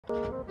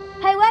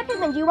Hey, Red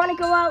Pigman, do you want to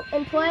go out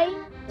and play?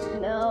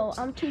 No,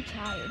 I'm too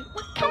tired.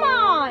 What? Come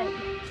on!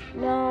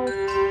 No.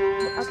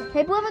 Okay.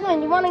 Hey, Blue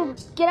Pigman, you want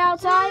to get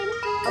outside?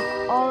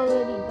 Oh,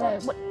 already there.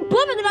 What?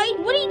 Blue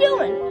Pigman, what are you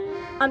doing?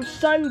 I'm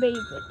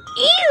sunbathing.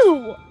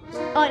 Ew!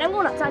 Alright, I'm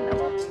going outside now.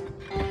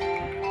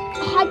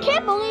 I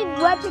can't believe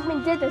Red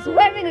Pigman did this.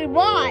 Red Pigman,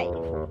 why?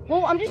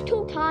 Well, I'm just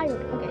too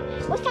tired. Okay,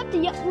 let's talk to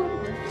Blue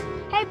Pigman.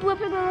 Hey, Blue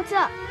Pigman, what's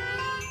up?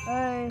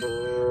 Why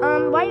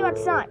are you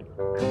outside?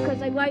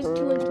 Because I like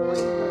to enjoy the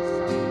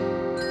sun.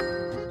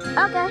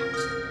 Okay.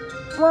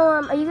 Well,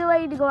 are you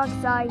ready to go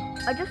outside?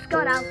 I just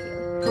got out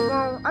here.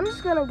 Well, I'm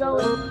just gonna go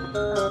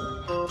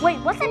and, wait,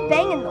 what's that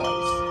banging noise?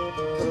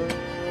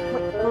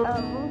 Wait,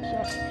 oh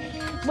shit.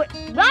 Wait,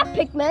 Red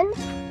Pigman?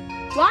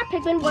 Red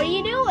Pigman, what are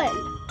you doing?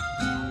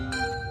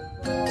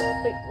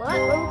 Wait, what?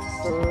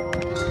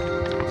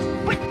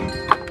 Wait,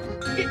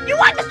 you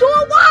want the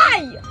door? Why?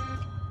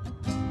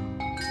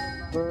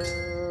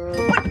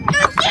 What?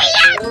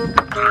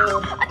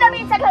 That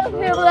means I can't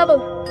hear the level.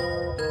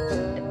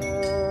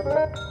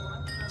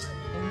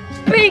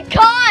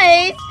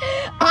 Because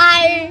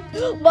I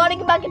want to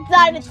get back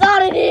inside. It's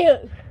not in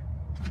here.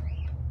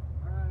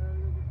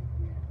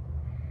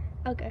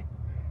 Okay.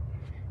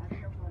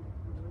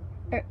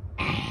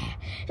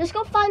 Just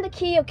go find the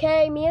key,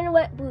 okay? Me and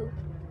Wet Blue.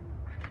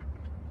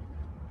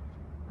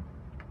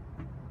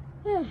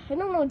 I don't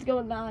know what's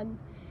going on.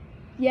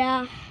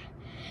 Yeah.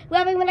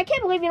 Well, I mean, I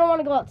can't believe you don't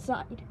want to go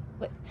outside.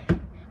 Wait,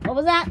 what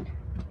was that?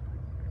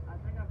 I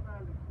think I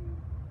found the key.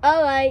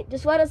 Alright,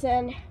 just let us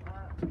in.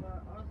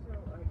 But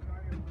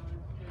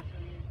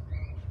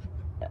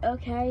also,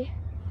 Okay.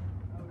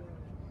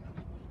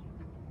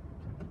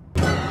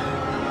 Wait,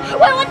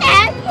 what the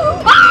heck?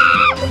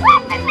 Ah!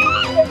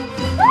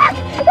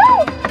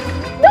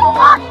 No!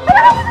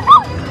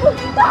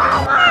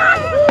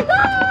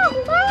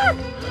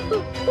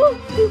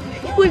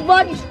 No! Wait,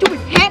 Mom, you stupid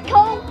hat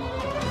hole!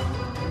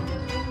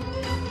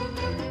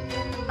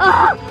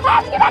 I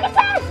have to get back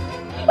inside!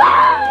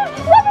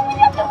 Why did we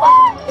have to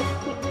run?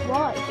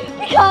 Why?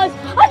 Because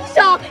I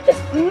saw this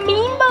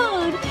mean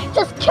bird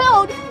just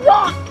killed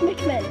Rock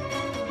Pigman.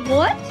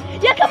 What?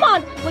 Yeah, come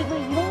on! Wait, you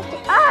have to...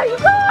 you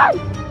gone!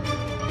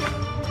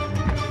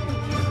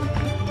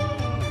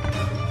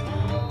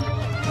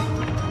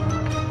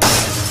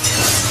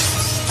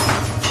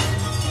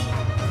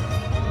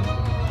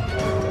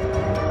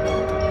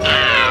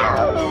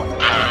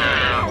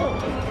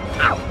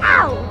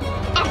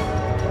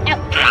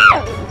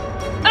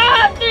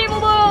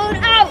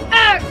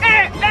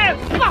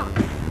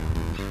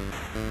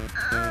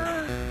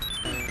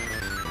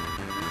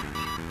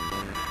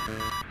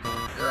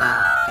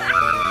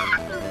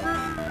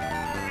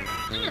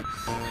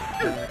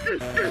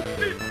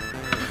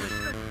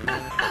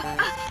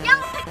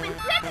 Yellow Pigman,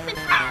 Red Pigman,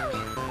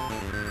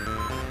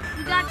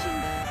 you got you.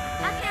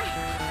 Okay.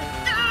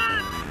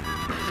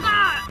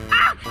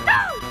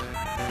 No!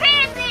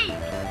 Pansy!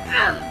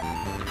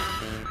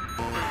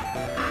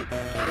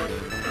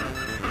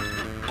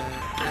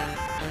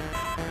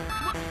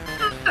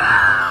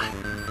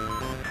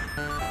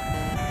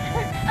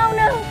 Oh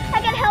no, I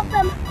gotta help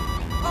them.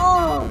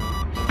 Oh.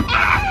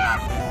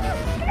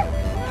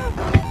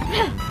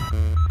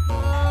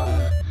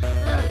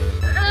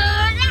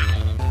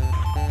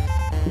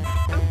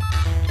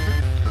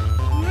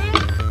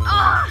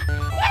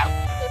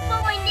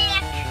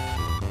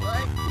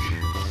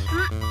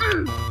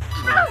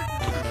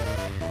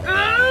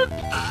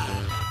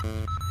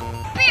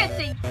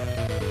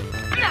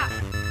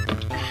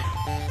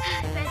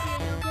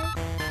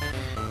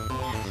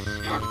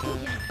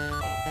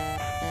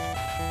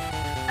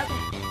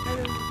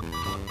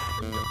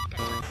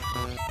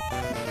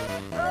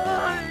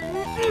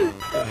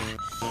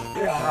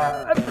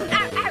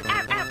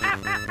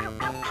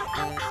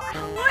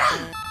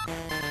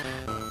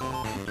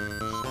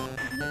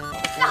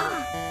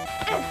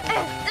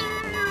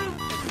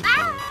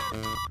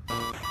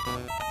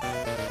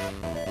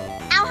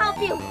 I'll help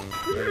you.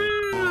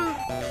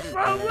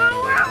 Oh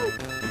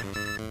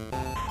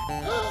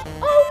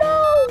no!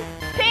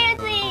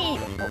 Pansy!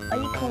 Oh, are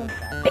you calling me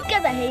that?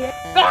 Because I hate it.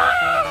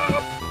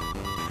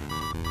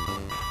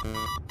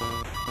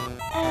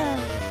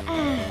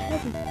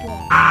 This is good.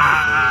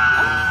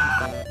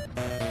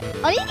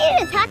 Are you getting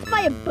attacked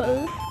by a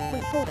bird?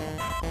 Wait, hold on.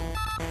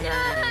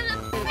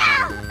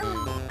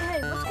 Hey,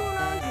 what's going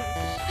on here?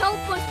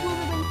 Help us, Blue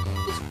Pigman.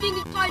 This thing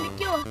is trying to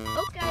kill us.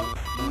 Okay.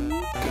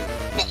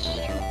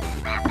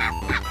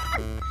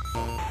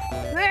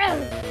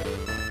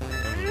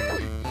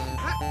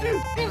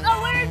 Oh,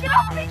 where? Get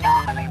off of me! Get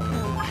off of me!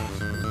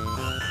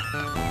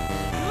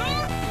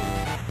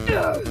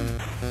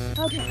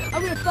 Okay,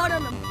 I'm gonna fall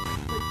on them.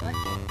 Wait, what?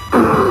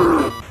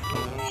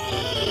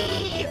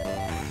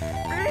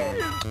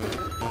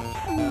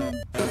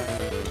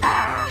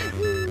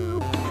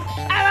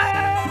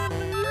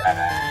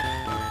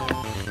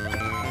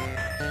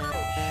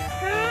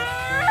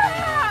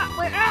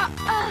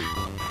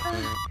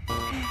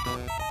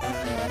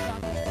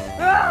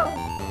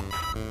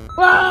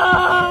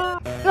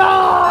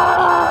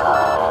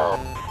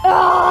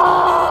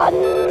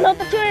 No!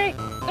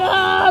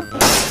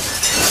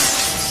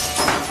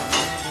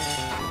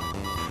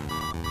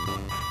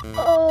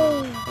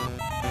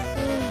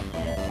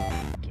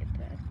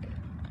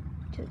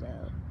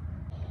 though.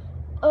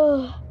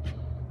 Oh,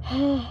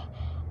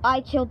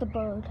 I killed the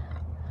bird.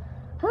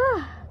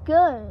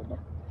 Good.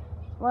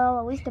 Well,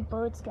 at least the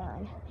bird's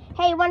gone.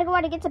 Hey, you want to go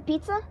out and get some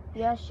pizza?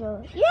 Yeah,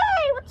 sure.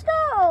 Yay, let's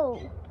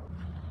go!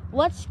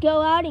 Let's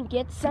go out and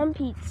get some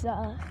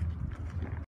pizza.